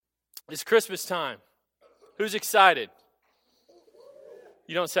It's Christmas time. Who's excited?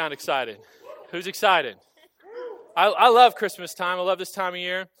 You don't sound excited. Who's excited? I love Christmas time. I love this time of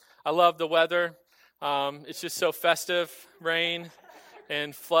year. I love the weather. It's just so festive. Rain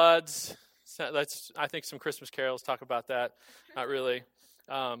and floods. So I think some Christmas carols talk about that. Not really.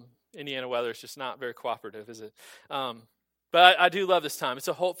 Indiana weather is just not very cooperative, is it? But I do love this time. It's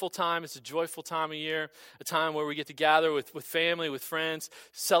a hopeful time. It's a joyful time of year, a time where we get to gather with family, with friends,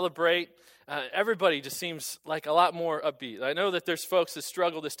 celebrate. Everybody just seems like a lot more upbeat. I know that there's folks that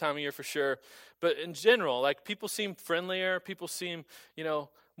struggle this time of year for sure, but in general, like people seem friendlier. People seem,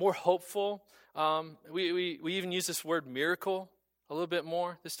 more hopeful. We even use this word miracle a little bit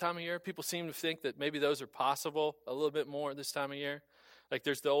more this time of year. People seem to think that maybe those are possible a little bit more this time of year. Like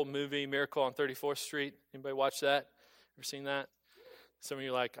there's the old movie Miracle on 34th Street. Anybody watch that? Ever seen that? Some of you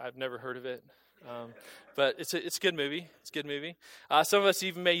are like, I've never heard of it. But it's a good movie. It's a good movie. Some of us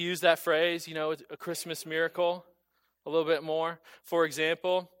even may use that phrase, a Christmas miracle a little bit more. For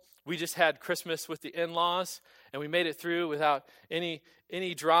example, we just had Christmas with the in-laws, and we made it through without any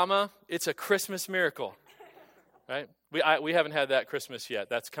drama. It's a Christmas miracle, right? We haven't had that Christmas yet.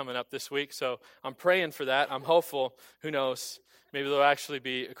 That's coming up this week, so I'm praying for that. I'm hopeful. Who knows? Maybe there'll actually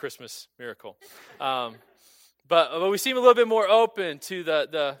be a Christmas miracle. But we seem a little bit more open to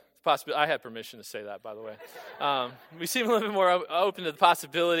the possibility. I had permission to say that, by the way. We seem a little bit more open to the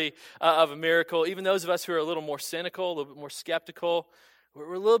possibility of a miracle. Even those of us who are a little more cynical, a little bit more skeptical,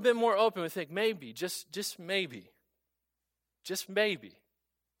 we're a little bit more open. We think maybe, just maybe,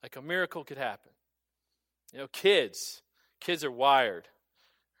 like a miracle could happen. Kids are wired,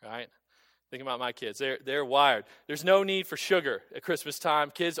 right? Think about my kids. They're wired. There's no need for sugar at Christmas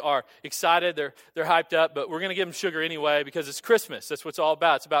time. Kids are excited. They're hyped up, but we're going to give them sugar anyway because it's Christmas. That's what it's all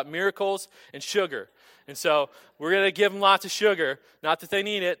about. It's about miracles and sugar. And so we're going to give them lots of sugar. Not that they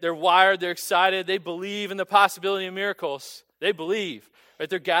need it. They're wired. They're excited. They believe in the possibility of miracles. They believe. Right?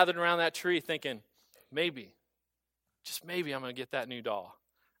 They're gathered around that tree thinking, maybe, just maybe I'm going to get that new doll.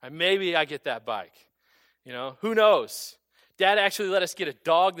 Right? Maybe I get that bike. Who knows? Dad actually let us get a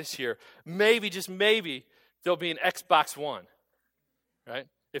dog this year. Maybe, just maybe, there'll be an Xbox One, right?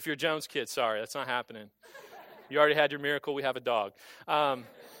 If you're a Jones kid, sorry, that's not happening. You already had your miracle. We have a dog,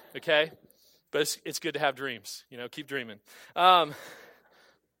 okay? But it's good to have dreams. Keep dreaming. But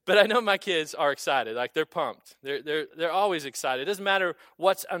I know my kids are excited. Like they're pumped. They're always excited. It doesn't matter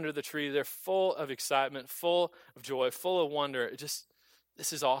what's under the tree. They're full of excitement, full of joy, full of wonder.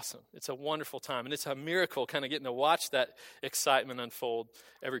 This is awesome. It's a wonderful time. And it's a miracle kind of getting to watch that excitement unfold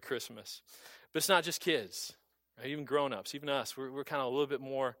every Christmas. But it's not just kids, right? Even grown-ups, even us. We're kind of a little bit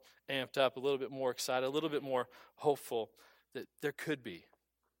more amped up, a little bit more excited, a little bit more hopeful that there could be,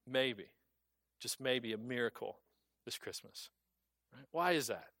 maybe, just maybe a miracle this Christmas. Right? Why is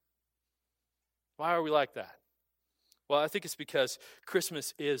that? Why are we like that? Well, I think it's because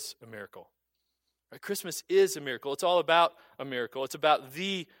Christmas is a miracle. Right? Christmas is a miracle. It's all about a miracle. It's about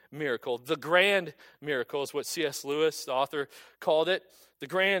the miracle. The grand miracle is what C.S. Lewis, the author, called it. The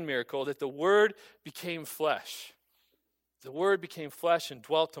grand miracle that the Word became flesh. The Word became flesh and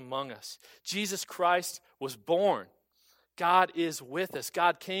dwelt among us. Jesus Christ was born. God is with us.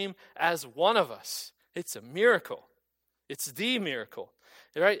 God came as one of us. It's a miracle. It's the miracle.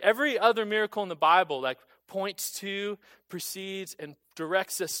 Right? Every other miracle in the Bible points to, precedes, and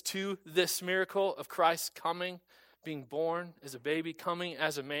directs us to this miracle of Christ coming, being born as a baby, coming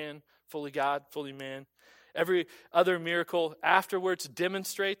as a man, fully God, fully man. Every other miracle afterwards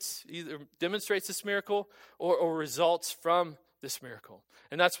either demonstrates this miracle or results from this miracle.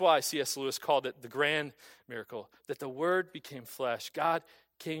 And that's why C.S. Lewis called it the grand miracle, that the Word became flesh. God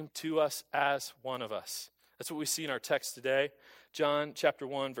came to us as one of us. That's what we see in our text today, John chapter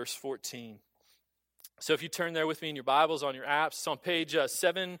 1, verse 14. So if you turn there with me in your Bibles, on your apps, it's on page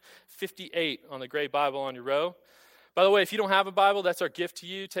 758 on the gray Bible on your row. By the way, if you don't have a Bible, that's our gift to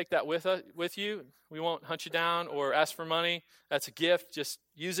you. Take that with you. We won't hunt you down or ask for money. That's a gift. Just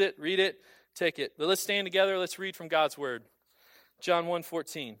use it, read it, take it. But let's stand together. Let's read from God's Word. John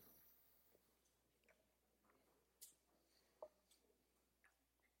 1:14.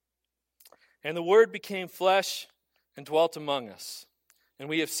 And the Word became flesh and dwelt among us. And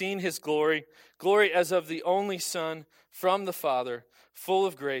we have seen his glory, glory as of the only Son from the Father, full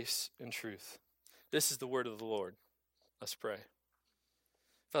of grace and truth. This is the word of the Lord. Let's pray.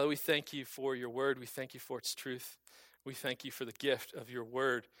 Father, we thank you for your word. We thank you for its truth. We thank you for the gift of your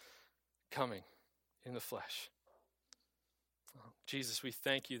word coming in the flesh. Jesus, we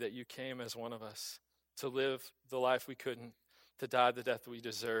thank you that you came as one of us to live the life we couldn't, to die the death we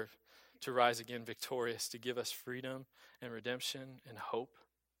deserve, to rise again victorious, to give us freedom and redemption and hope.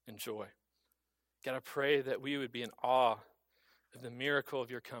 and joy. God, I pray that we would be in awe of the miracle of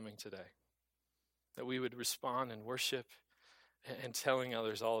your coming today, that we would respond in worship and telling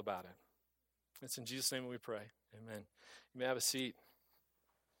others all about it. It's in Jesus' name we pray. Amen. You may have a seat.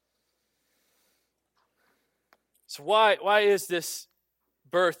 So why is this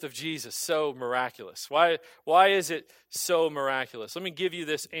birth of Jesus so miraculous? Why is it so miraculous? Let me give you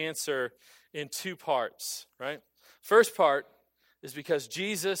this answer in two parts, right? First part is because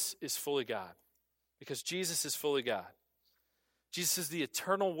Jesus is fully God. Because Jesus is fully God. Jesus is the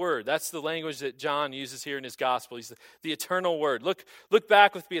eternal Word. That's the language that John uses here in his gospel. He's the eternal Word. Look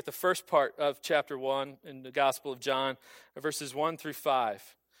back with me at the first part of chapter 1 in the Gospel of John, verses 1 through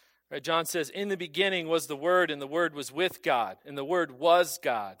 5. Right, John says, "In the beginning was the Word, and the Word was with God, and the Word was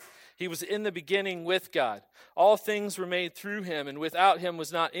God. He was in the beginning with God. All things were made through him, and without him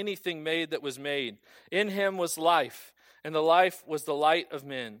was not anything made that was made. In him was life, and the life was the light of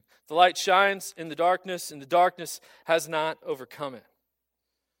men. The light shines in the darkness, and the darkness has not overcome it."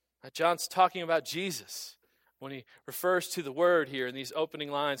 Right, John's talking about Jesus. When he refers to the Word here in these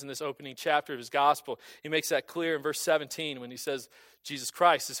opening lines in this opening chapter of his gospel, he makes that clear in verse 17 when he says, Jesus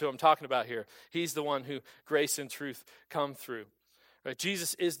Christ is who I'm talking about here. He's the one who grace and truth come through. Right?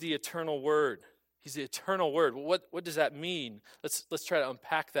 Jesus is the eternal Word. He's the eternal Word. Well, what does that mean? Let's try to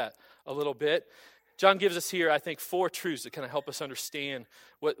unpack that a little bit. John gives us here, I think, 4 truths that kind of help us understand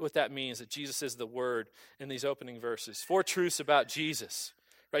what that means, that Jesus is the Word in these opening verses. 4 truths about Jesus.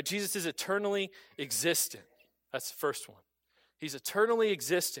 Right? Jesus is eternally existent. That's the first one. He's eternally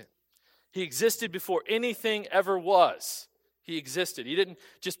existent. He existed before anything ever was. He existed. He didn't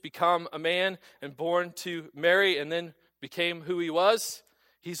just become a man and born to Mary and then became who he was.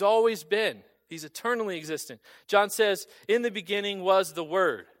 He's always been. He's eternally existent. John says, in the beginning was the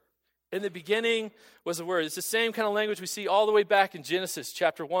Word. In the beginning was the Word. It's the same kind of language we see all the way back in Genesis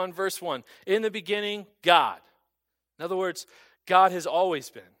chapter 1, verse 1. In the beginning, God. In other words, God has always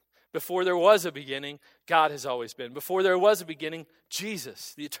been. Before there was a beginning, God has always been. Before there was a beginning,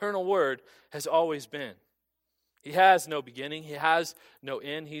 Jesus, the eternal Word, has always been. He has no beginning. He has no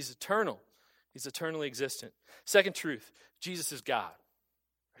end. He's eternal. He's eternally existent. Second truth, Jesus is God.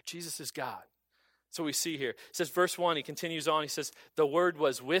 Jesus is God. That's what we see here. It says, verse 1, he continues on. He says, the Word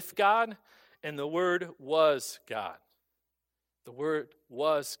was with God, and the Word was God. The Word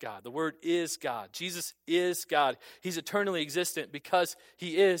was God. The Word is God. Jesus is God. He's eternally existent because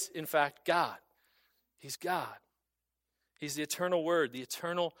he is, in fact, God. He's God. He's the eternal Word, the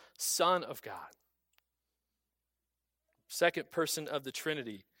eternal Son of God. Second person of the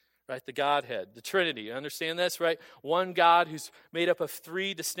Trinity, right? The Godhead, the Trinity. You understand this, right? One God who's made up of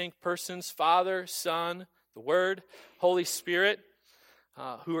 3 distinct persons, Father, Son, the Word, Holy Spirit,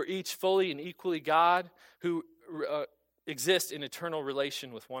 who are each fully and equally God, who exist in eternal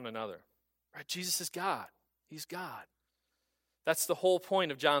relation with one another. Right? Jesus is God. He's God. That's the whole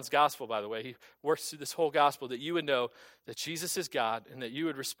point of John's gospel, by the way. He works through this whole gospel that you would know that Jesus is God and that you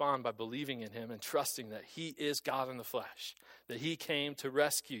would respond by believing in him and trusting that he is God in the flesh, that he came to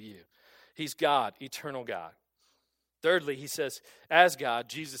rescue you. He's God, eternal God. Thirdly, he says, as God,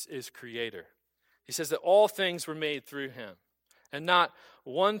 Jesus is creator. He says that all things were made through him. And not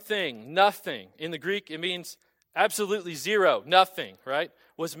one thing, nothing. In the Greek, it means absolutely zero, nothing, right,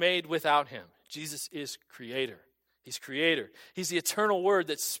 was made without him. Jesus is creator. He's creator. He's the eternal Word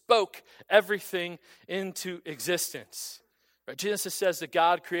that spoke everything into existence. Right? Genesis says that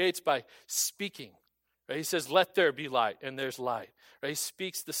God creates by speaking. Right? He says, let there be light, and there's light. Right? He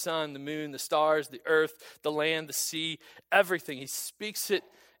speaks the sun, the moon, the stars, the earth, the land, the sea, everything. He speaks it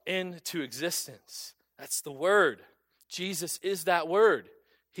into existence. That's the Word. Jesus is that Word.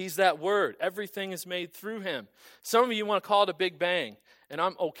 He's that Word. Everything is made through him. Some of you want to call it a Big Bang, and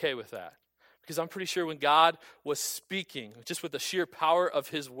I'm okay with that. Because I'm pretty sure when God was speaking, just with the sheer power of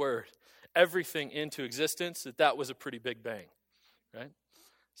his Word, everything into existence, that was a pretty big bang, right?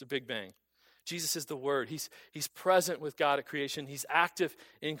 It's a big bang. Jesus is the Word. He's present with God at creation. He's active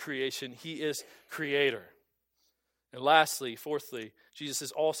in creation. He is creator. And lastly, fourthly, Jesus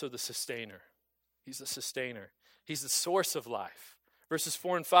is also the sustainer. He's the sustainer. He's the source of life. Verses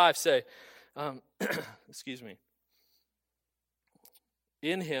 4 and 5 say,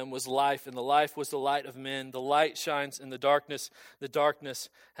 in him was life, and the life was the light of men. The light shines in the darkness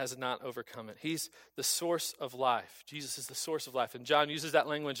has not overcome it. He's the source of life. Jesus is the source of life. And John uses that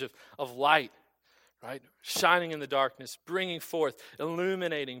language of light, right? Shining in the darkness, bringing forth,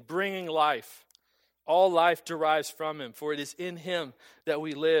 illuminating, bringing life. All life derives from him, for it is in him that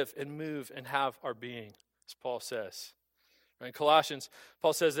we live and move and have our being, as Paul says. In Colossians,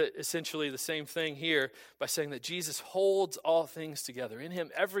 Paul says that essentially the same thing here by saying that Jesus holds all things together. In him,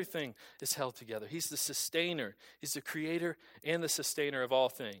 everything is held together. He's the sustainer. He's the creator and the sustainer of all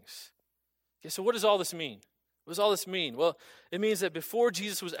things. Okay, so what does all this mean? What does all this mean? Well, it means that before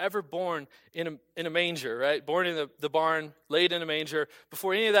Jesus was ever born in a manger, right? Born in the barn, laid in a manger,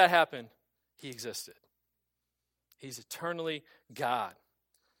 before any of that happened, he existed. He's eternally God.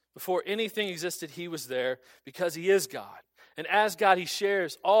 Before anything existed, he was there because he is God. And as God, he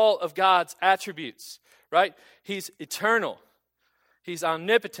shares all of God's attributes, right? He's eternal. He's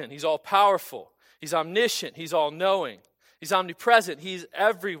omnipotent. He's all-powerful. He's omniscient. He's all-knowing. He's omnipresent. He's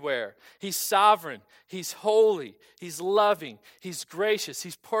everywhere. He's sovereign. He's holy. He's loving. He's gracious.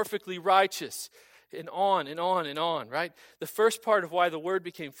 He's perfectly righteous. And on and on and on, right? The first part of why the Word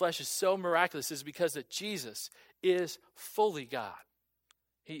became flesh is so miraculous is because that Jesus is fully God.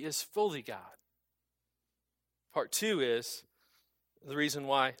 He is fully God. Part two is, the reason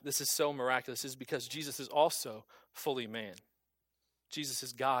why this is so miraculous is because Jesus is also fully man. Jesus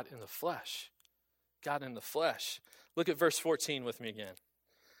is God in the flesh. God in the flesh. Look at verse 14 with me again. It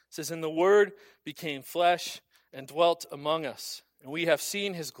says, "And the Word became flesh and dwelt among us, and we have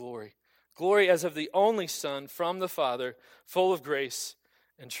seen his glory. Glory as of the only Son from the Father, full of grace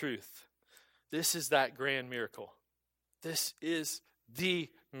and truth." This is that grand miracle. This is the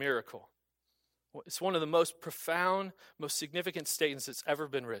miracle. It's one of the most profound, most significant statements that's ever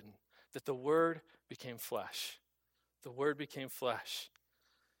been written, that the Word became flesh. The Word became flesh.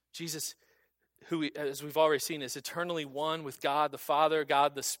 Jesus, who, as we've already seen, is eternally one with God the Father,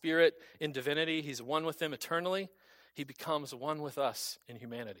 God the Spirit in divinity. He's one with them eternally. He becomes one with us in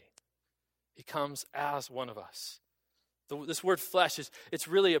humanity. He comes as one of us. This word flesh, it's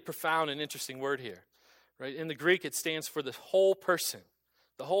really a profound and interesting word here. Right? In the Greek, it stands for the whole person.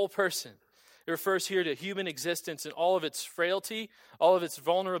 The whole person. It refers here to human existence in all of its frailty, all of its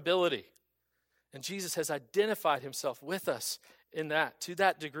vulnerability. And Jesus has identified himself with us in that, to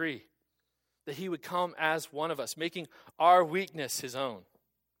that degree, that he would come as one of us, making our weakness his own.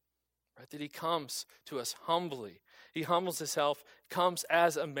 Right? That he comes to us humbly. He humbles himself, comes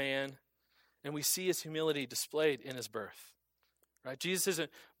as a man, and we see his humility displayed in his birth. Right? Jesus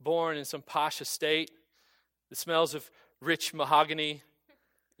isn't born in some posh estate that smells of rich mahogany.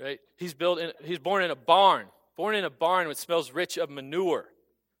 Right? He's born in a barn. Born in a barn which smells rich of manure.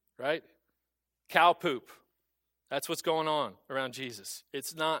 Right? Cow poop. That's what's going on around Jesus.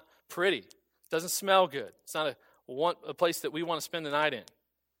 It's not pretty. It doesn't smell good. It's not a place that we want to spend the night in.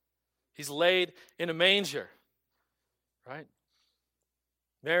 He's laid in a manger. Right?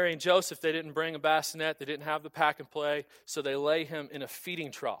 Mary and Joseph, they didn't bring a bassinet. They didn't have the pack and play. So they lay him in a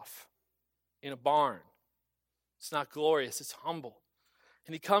feeding trough in a barn. It's not glorious. It's humble.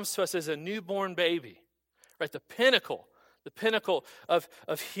 And he comes to us as a newborn baby, right? The pinnacle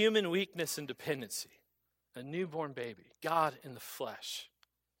of human weakness and dependency. A newborn baby, God in the flesh.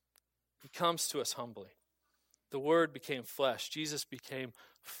 He comes to us humbly. The Word became flesh. Jesus became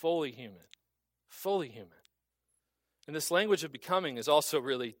fully human. Fully human. And this language of becoming is also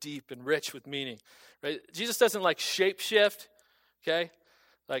really deep and rich with meaning, right? Jesus doesn't like shapeshift, okay?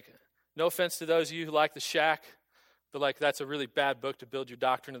 Like, no offense to those of you who like The Shack, but like that's a really bad book to build your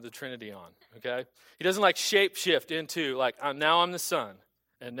doctrine of the Trinity on, okay? He doesn't like shapeshift into like, now I'm the Son,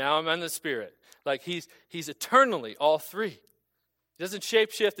 and now I'm in the Spirit. Like he's eternally all three. He doesn't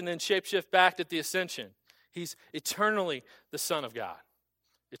shapeshift and then shapeshift back at the ascension. He's eternally the Son of God.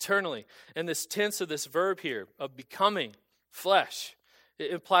 Eternally. And this tense of this verb here of becoming flesh,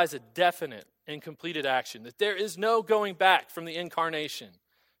 it implies a definite and completed action. That there is no going back from the incarnation.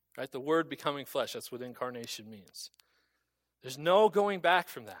 Right? The word becoming flesh, that's what incarnation means. There's no going back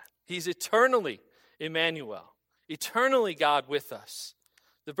from that. He's eternally Emmanuel. Eternally God with us.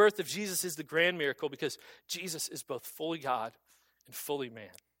 The birth of Jesus is the grand miracle because Jesus is both fully God and fully man.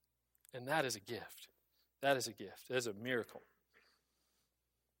 And that is a gift. That is a gift. That is a miracle.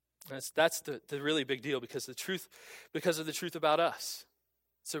 That's the really big deal because of the truth about us.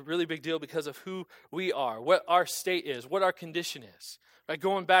 It's a really big deal because of who we are, what our state is, what our condition is. Right?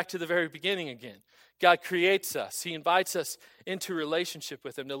 Going back to the very beginning again. God creates us. He invites us into relationship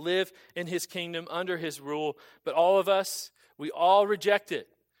with him to live in his kingdom under his rule. But all of us, we all reject it.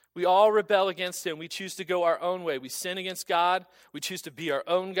 We all rebel against him. We choose to go our own way. We sin against God. We choose to be our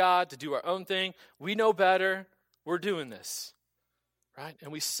own God, to do our own thing. We know better. We're doing this. Right?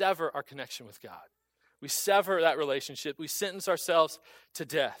 And we sever our connection with God. We sever that relationship. We sentence ourselves to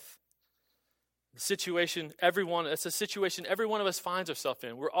death. It's a situation every one of us finds ourselves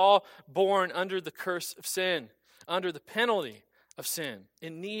in. We're all born under the curse of sin, under the penalty of sin,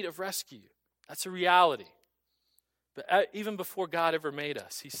 in need of rescue. That's a reality. But even before God ever made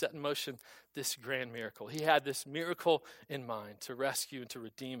us, he set in motion this grand miracle. He had this miracle in mind to rescue and to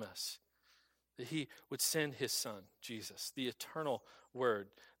redeem us. That he would send his son, Jesus, the eternal Word,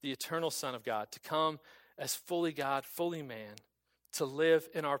 the eternal Son of God, to come as fully God, fully man, to live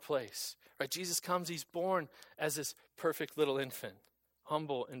in our place. Right? Jesus comes, he's born as this perfect little infant,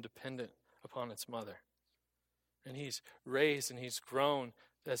 humble and dependent upon its mother. And he's raised and he's grown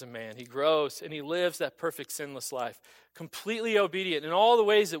as a man. He grows and he lives that perfect sinless life, completely obedient. In all the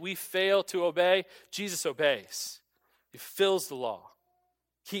ways that we fail to obey, Jesus obeys. He fulfills the law,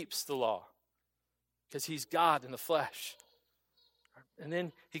 keeps the law, because he's God in the flesh. And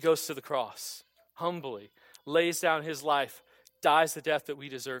then he goes to the cross, humbly lays down his life, dies the death that we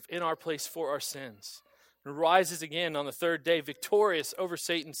deserve in our place for our sins, and rises again on the third day, victorious over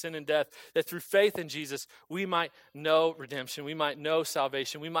Satan, sin, and death, that through faith in Jesus, we might know redemption, we might know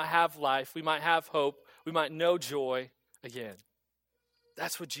salvation, we might have life, we might have hope, we might know joy again.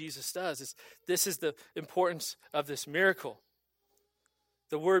 That's what Jesus does. This is the importance of this miracle.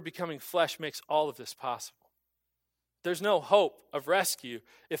 The Word becoming flesh makes all of this possible. There's no hope of rescue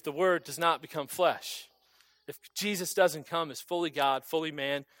if the Word does not become flesh. If Jesus doesn't come as fully God, fully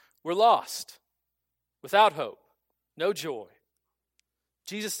man, we're lost. Without hope, no joy.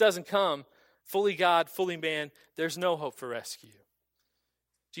 Jesus doesn't come fully God, fully man, there's no hope for rescue.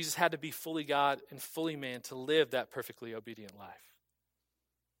 Jesus had to be fully God and fully man to live that perfectly obedient life.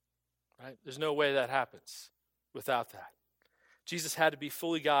 Right? There's no way that happens without that. Jesus had to be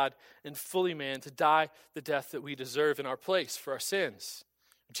fully God and fully man to die the death that we deserve in our place for our sins.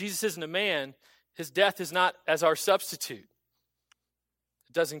 Jesus isn't a man. His death is not as our substitute.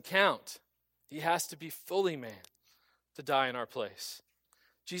 It doesn't count. He has to be fully man to die in our place.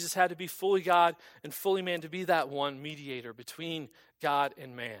 Jesus had to be fully God and fully man to be that one mediator between God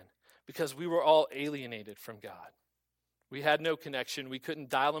and man, because we were all alienated from God. We had no connection. We couldn't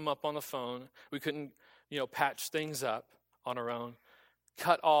dial him up on the phone. We couldn't, patch things up on our own.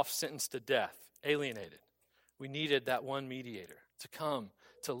 Cut off, sentenced to death, alienated. We needed that one mediator to come,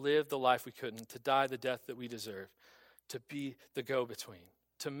 to live the life we couldn't, to die the death that we deserve, to be the go-between,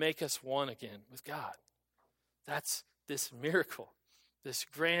 to make us one again with God. That's this miracle, this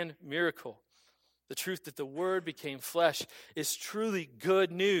grand miracle. The truth that the Word became flesh is truly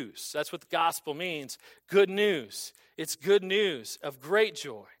good news. That's what the gospel means, good news. It's good news of great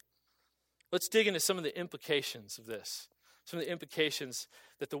joy. Let's dig into some of the implications of this, some of the implications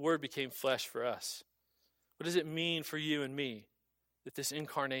that the Word became flesh for us. What does it mean for you and me that this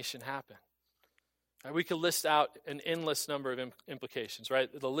incarnation happened? Right, we could list out an endless number of implications, right?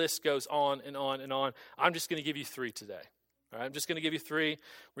 The list goes on and on and on. I'm just going to give you 3 today. All right, I'm just going to give you 3.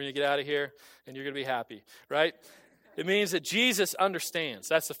 We're going to get out of here, and you're going to be happy, right? It means that Jesus understands.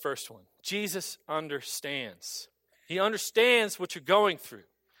 That's the first one. Jesus understands. He understands what you're going through.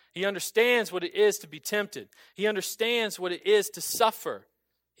 He understands what it is to be tempted. He understands what it is to suffer.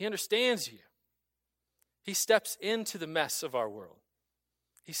 He understands you. He steps into the mess of our world.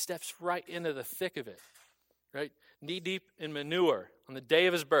 He steps right into the thick of it, right? Knee deep in manure on the day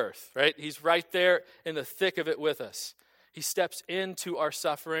of his birth, right? He's right there in the thick of it with us. He steps into our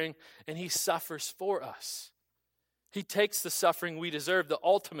suffering, and he suffers for us. He takes the suffering we deserve, the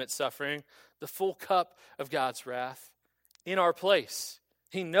ultimate suffering, the full cup of God's wrath, in our place.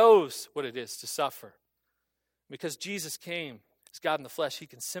 He knows what it is to suffer. Because Jesus came as God in the flesh, he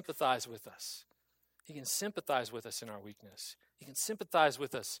can sympathize with us. He can sympathize with us in our weakness. He can sympathize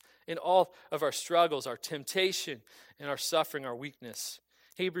with us in all of our struggles, our temptation, and our suffering, our weakness.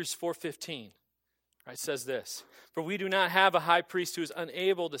 Hebrews 4:15. Right, says this, "For we do not have a high priest who is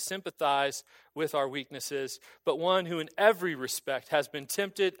unable to sympathize with our weaknesses, but one who in every respect has been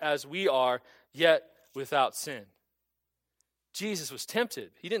tempted as we are, yet without sin." Jesus was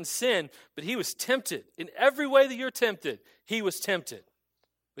tempted. He didn't sin, but he was tempted. In every way that you're tempted, he was tempted.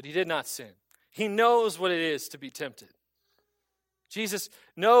 But he did not sin. He knows what it is to be tempted. Jesus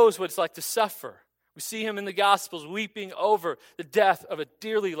knows what it's like to suffer. We see him in the Gospels weeping over the death of a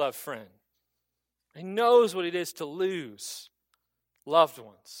dearly loved friend. He knows what it is to lose loved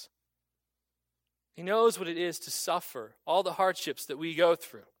ones. He knows what it is to suffer all the hardships that we go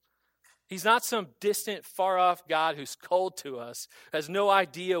through. He's not some distant, far-off God who's cold to us, has no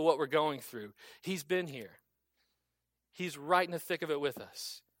idea what we're going through. He's been here. He's right in the thick of it with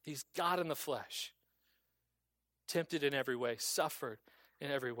us. He's God in the flesh, tempted in every way, suffered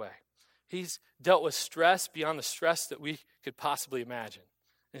in every way. He's dealt with stress beyond the stress that we could possibly imagine,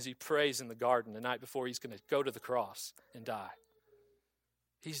 as he prays in the garden the night before he's going to go to the cross and die.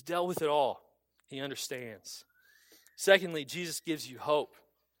 He's dealt with it all. He understands. Secondly, Jesus gives you hope.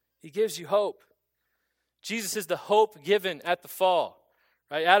 He gives you hope. Jesus is the hope given at the fall.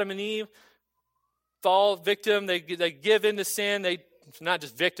 Right? Adam and Eve fall victim. They give in to sin. They not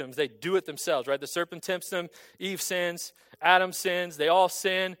just victims. They do it themselves. Right? The serpent tempts them. Eve sins. Adam sins. They all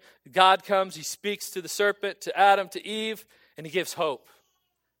sin. God comes. He speaks to the serpent, to Adam, to Eve, and he gives hope.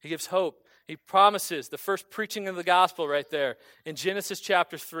 He gives hope. He promises the first preaching of the gospel right there in Genesis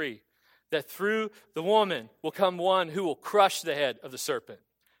chapter 3, that through the woman will come one who will crush the head of the serpent.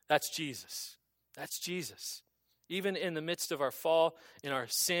 That's Jesus. That's Jesus. Even in the midst of our fall, in our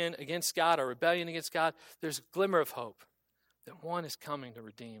sin against God, our rebellion against God, there's a glimmer of hope that one is coming to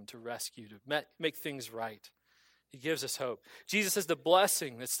redeem, to rescue, to make things right. He gives us hope. Jesus is the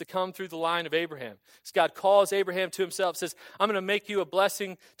blessing that's to come through the line of Abraham. As God calls Abraham to himself, says, I'm going to make you a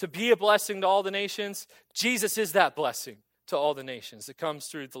blessing, to be a blessing to all the nations. Jesus is that blessing to all the nations that comes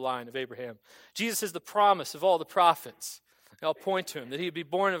through the line of Abraham. Jesus is the promise of all the prophets. And I'll point to him, that he would be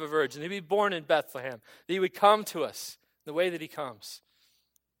born of a virgin, that he'd be born in Bethlehem, that he would come to us the way that he comes.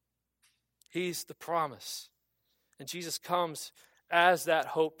 He's the promise. And Jesus comes as that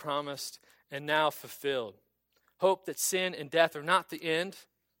hope promised and now fulfilled. Hope that sin and death are not the end.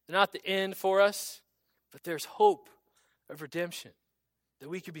 They're not the end for us, but there's hope of redemption, that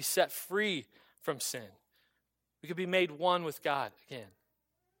we could be set free from sin. We could be made one with God again.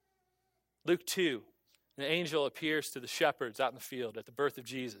 Luke 2, an angel appears to the shepherds out in the field at the birth of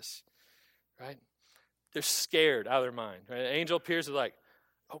Jesus, right? They're scared out of their mind, right? An angel appears, they're like,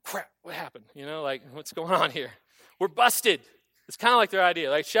 oh crap, what happened? Like, what's going on here? We're busted. It's kind of like their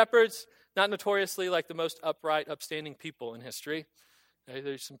idea. Like shepherds, not notoriously like the most upright, upstanding people in history.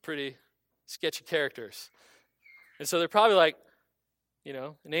 There's some pretty sketchy characters. And so they're probably like,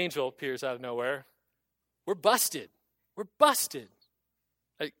 an angel appears out of nowhere. We're busted. We're busted.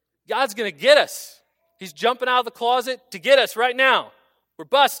 Like, God's going to get us. He's jumping out of the closet to get us right now. We're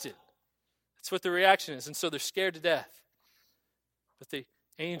busted. That's what the reaction is. And so they're scared to death. But the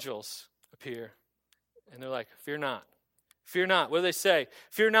angels appear, and they're like, fear not. Fear not. What do they say?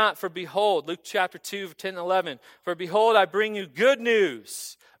 Fear not, for behold, Luke chapter 2, 10 and 11, for behold, I bring you good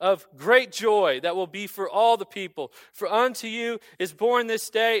news of great joy that will be for all the people. For unto you is born this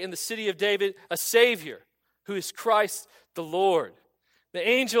day in the city of David a Savior, who is Christ the Lord. The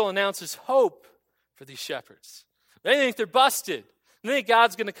angel announces hope for these shepherds. They think they're busted. They think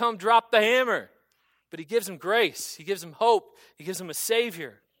God's going to come drop the hammer. But he gives them grace. He gives them hope. He gives them a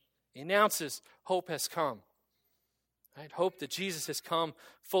Savior. He announces hope has come. Right? Hope that Jesus has come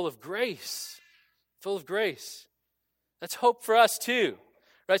full of grace. Full of grace. That's hope for us too.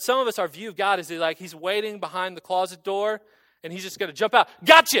 Right? Some of us, our view of God is like he's waiting behind the closet door and he's just going to jump out.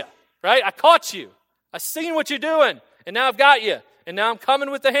 Gotcha! Right? I caught you. I seen what you're doing. And now I've got you. And now I'm coming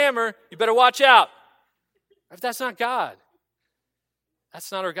with the hammer. You better watch out. If that's not God.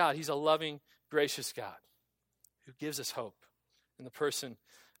 That's not our God. He's a loving, gracious God who gives us hope in the person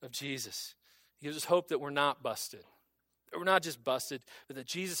of Jesus. He gives us hope that we're not busted. That we're not just busted, but that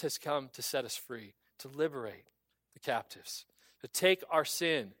Jesus has come to set us free, to liberate the captives, to take our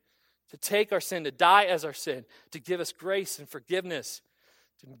sin, to die as our sin, to give us grace and forgiveness,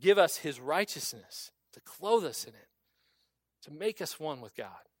 to give us his righteousness, to clothe us in it, to make us one with God.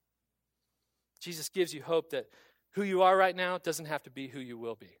 Jesus gives you hope that who you are right now doesn't have to be who you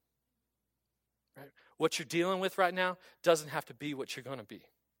will be. Right? What you're dealing with right now doesn't have to be what you're going to be.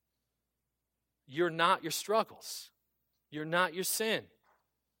 You're not your struggles. You're not your sin.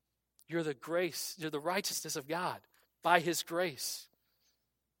 You're the grace, you're the righteousness of God by his grace.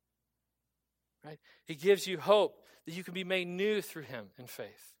 Right? He gives you hope that you can be made new through him in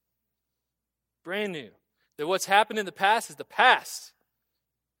faith. Brand new. That what's happened in the past is the past.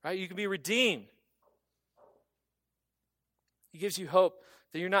 Right? You can be redeemed. He gives you hope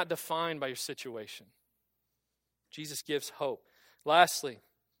that you're not defined by your situation. Jesus gives hope. Lastly,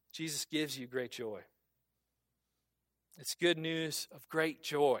 Jesus gives you great joy. It's good news of great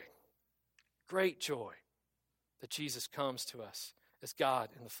joy. Great joy that Jesus comes to us as God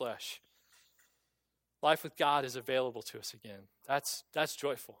in the flesh. Life with God is available to us again. That's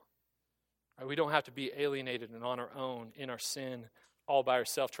joyful. Right? We don't have to be alienated and on our own in our sin all by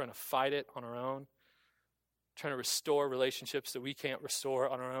ourselves, trying to fight it on our own, trying to restore relationships that we can't restore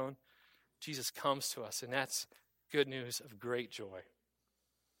on our own. Jesus comes to us, and that's good news of great joy.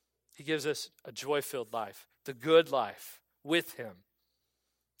 He gives us a joy-filled life, the good life with him.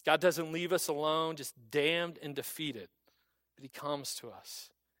 God doesn't leave us alone, just damned and defeated, but he comes to us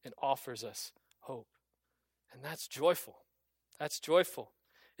and offers us hope. And that's joyful. That's joyful.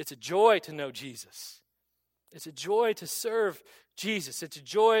 It's a joy to know Jesus. It's a joy to serve Jesus. It's a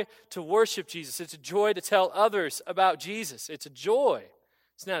joy to worship Jesus. It's a joy to tell others about Jesus. It's a joy.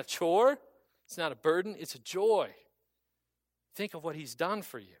 It's not a chore. It's not a burden, it's a joy. Think of what he's done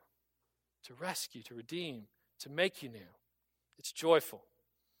for you, to rescue, to redeem, to make you new. It's joyful.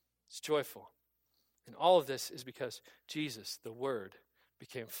 It's joyful. And all of this is because Jesus, the Word,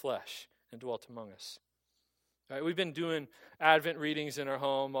 became flesh and dwelt among us. All right, we've been doing Advent readings in our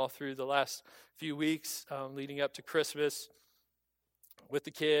home all through the last few weeks leading up to Christmas with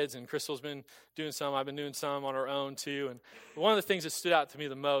the kids, and Crystal's been doing some. I've been doing some on our own too. And one of the things that stood out to me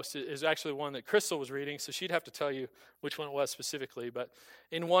the most is actually one that Crystal was reading, so she'd have to tell you which one it was specifically. But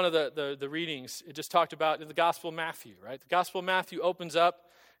in one of the readings, it just talked about the Gospel of Matthew, right? The Gospel of Matthew opens up.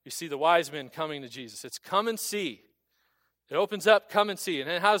 You see the wise men coming to Jesus. It's come and see. It opens up, come and see. And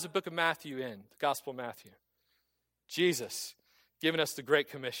then how does the book of Matthew end, the Gospel of Matthew? Jesus giving us the Great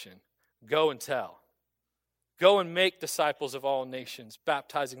Commission. Go and tell. Go and make disciples of all nations,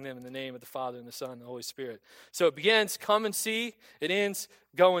 baptizing them in the name of the Father and the Son and the Holy Spirit. So it begins, come and see. It ends,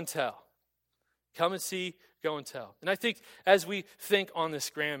 go and tell. Come and see, go and tell. And I think as we think on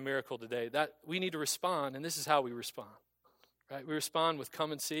this grand miracle today, that we need to respond, and this is how we respond. Right? We respond with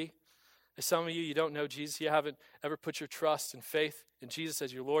come and see. As some of you don't know Jesus, you haven't ever put your trust and faith in Jesus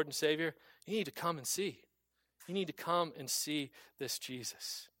as your Lord and Savior, you need to come and see. You need to come and see this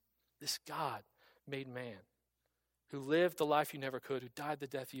Jesus, this God made man, who lived the life you never could, who died the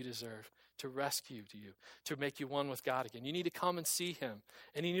death you deserve, to rescue you, to make you one with God again. You need to come and see him,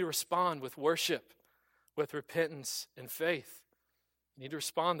 and you need to respond with worship, with repentance and faith. You need to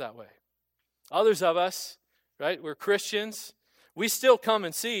respond that way. Others of us, right, we're Christians. We still come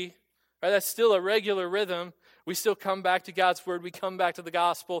and see, right? That's still a regular rhythm. We still come back to God's word. We come back to the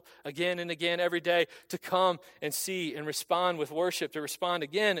gospel again and again every day to come and see and respond with worship, to respond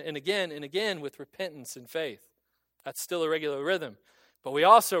again and again and again with repentance and faith. That's still a regular rhythm. But we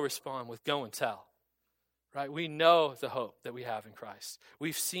also respond with go and tell, right? We know the hope that we have in Christ.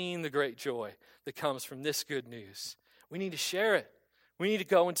 We've seen the great joy that comes from this good news. We need to share it. We need to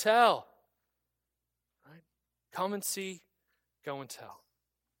go and tell, right? Come and see, go and tell.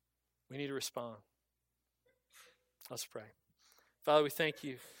 We need to respond. Let's pray. Father, we thank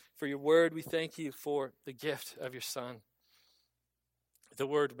you for your word. We thank you for the gift of your Son, the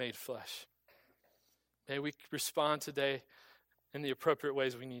Word made flesh. May we respond today in the appropriate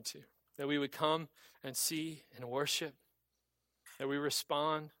ways we need to. That we would come and see and worship. That we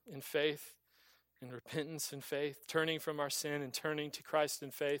respond in faith, in repentance and faith, turning from our sin and turning to Christ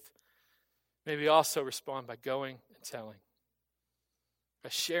in faith. May we also respond by going and telling. By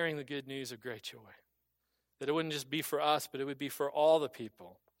sharing the good news of great joy. That it wouldn't just be for us, but it would be for all the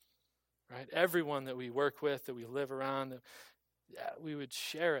people. Right? Everyone that we work with, that we live around, that we would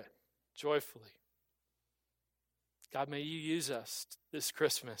share it joyfully. God, may you use us this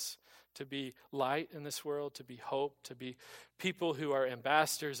Christmas to be light in this world, to be hope, to be people who are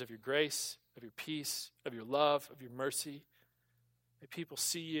ambassadors of your grace, of your peace, of your love, of your mercy. May people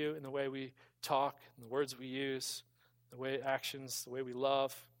see you in the way we talk, in the words we use, the way actions, the way we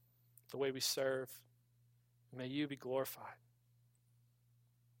love, the way we serve. May you be glorified.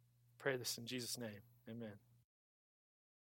 Pray this in Jesus' name. Amen.